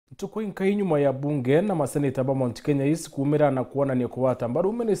Tukwinka inyuma ya bunge na maseneta ba Mount Kenya East kumira na kuona ni kuwata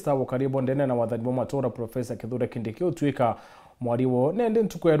mbaru minister wa karibu ndene na wathani bo matora Professor Kindiki utwika mwariwo nende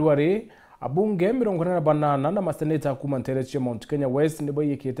ntuko ya ruari abunge 48 na maseneta kuma ntereche Mount Kenya West nibo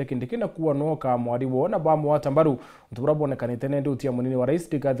yikite Kindiki na kuwa noka mwariwo na ba mwata mbaru nturabonekanite nende utia munini wa rais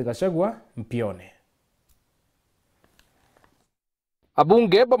GACHAGUA mpione.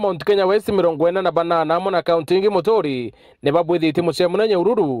 Abunge ba Mount Kenya West 48 mona counting motori ne babwithite mucemuna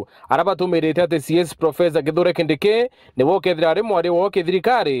Nyahururu arabatumirite ati CS Professor Kindiki ne wokethirare mwari wo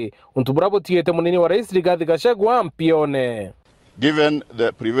kithirikari untuburabotiete munini wa rais GACHAGUA mpione. Given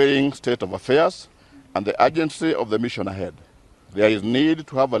the prevailing state of affairs and the urgency of the mission ahead, there is need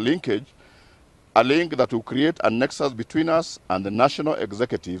to have a link that will create a nexus between us and the national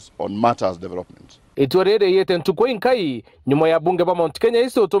executives on matters development. Itwarere yete ntukwinkai nyuma ya bunge ba Mount Kenya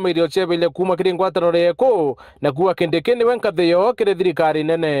East utumirio chebele kuma kiringwatano reko na kuwa Kindiki ni wenkatheyo kire thirikari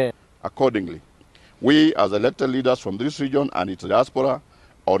nene. Accordingly, we as elected leaders from this region and its diaspora,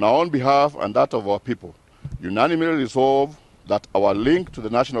 on our own behalf and that of our people, unanimously resolve that our link to the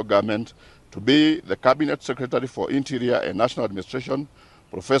national government to be the Cabinet Secretary for Interior and National Administration,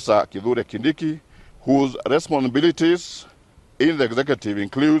 Professor Kindiki, whose responsibilities in the executive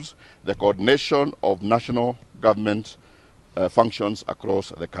includes the coordination of national government functions across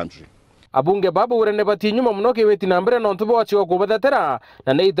the country. Abunge babu urene bati nyuma mnoke weti nambere nontubo wachiwa kubadatera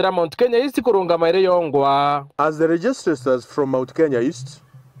na neidra Mount Kenya East kurungamaire yongwa. As the registrators from Mount Kenya East,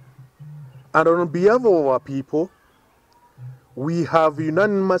 and on behalf of our people, we have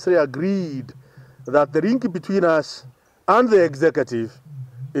unanimously agreed that the link between us and the executive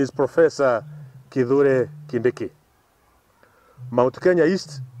is Professor Kindiki. Mount Kenya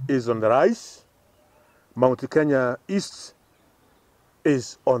East is on the rise. Mount Kenya East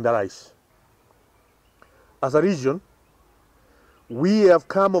is on the rise. As a region, we have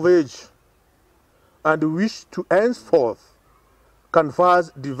come of age and wish to henceforth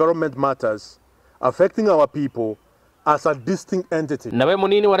converse development matters affecting our people as a distinct entity. Nawe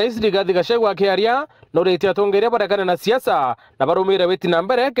munini wa rais GACHAGUA akiaria no reti atongeria barakana na siasa na barumira weti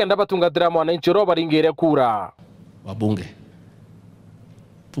nambere kenda batungatira mwananchi ro baringire kura. Wabunge,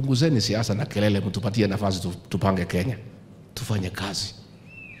 punguzeni siasa na kelele, mtupatie nafasi tupange Kenya, tufanye kazi.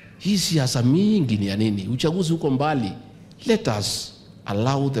 Hii siasa mingi ni ya nini? Uchaguzi uko mbali. Let us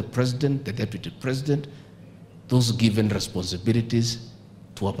allow the president, the deputy president, those given responsibilities,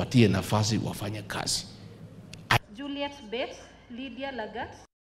 tuwapatie nafasi wafanye kazi. Juliet Bates, Lydia Lagat.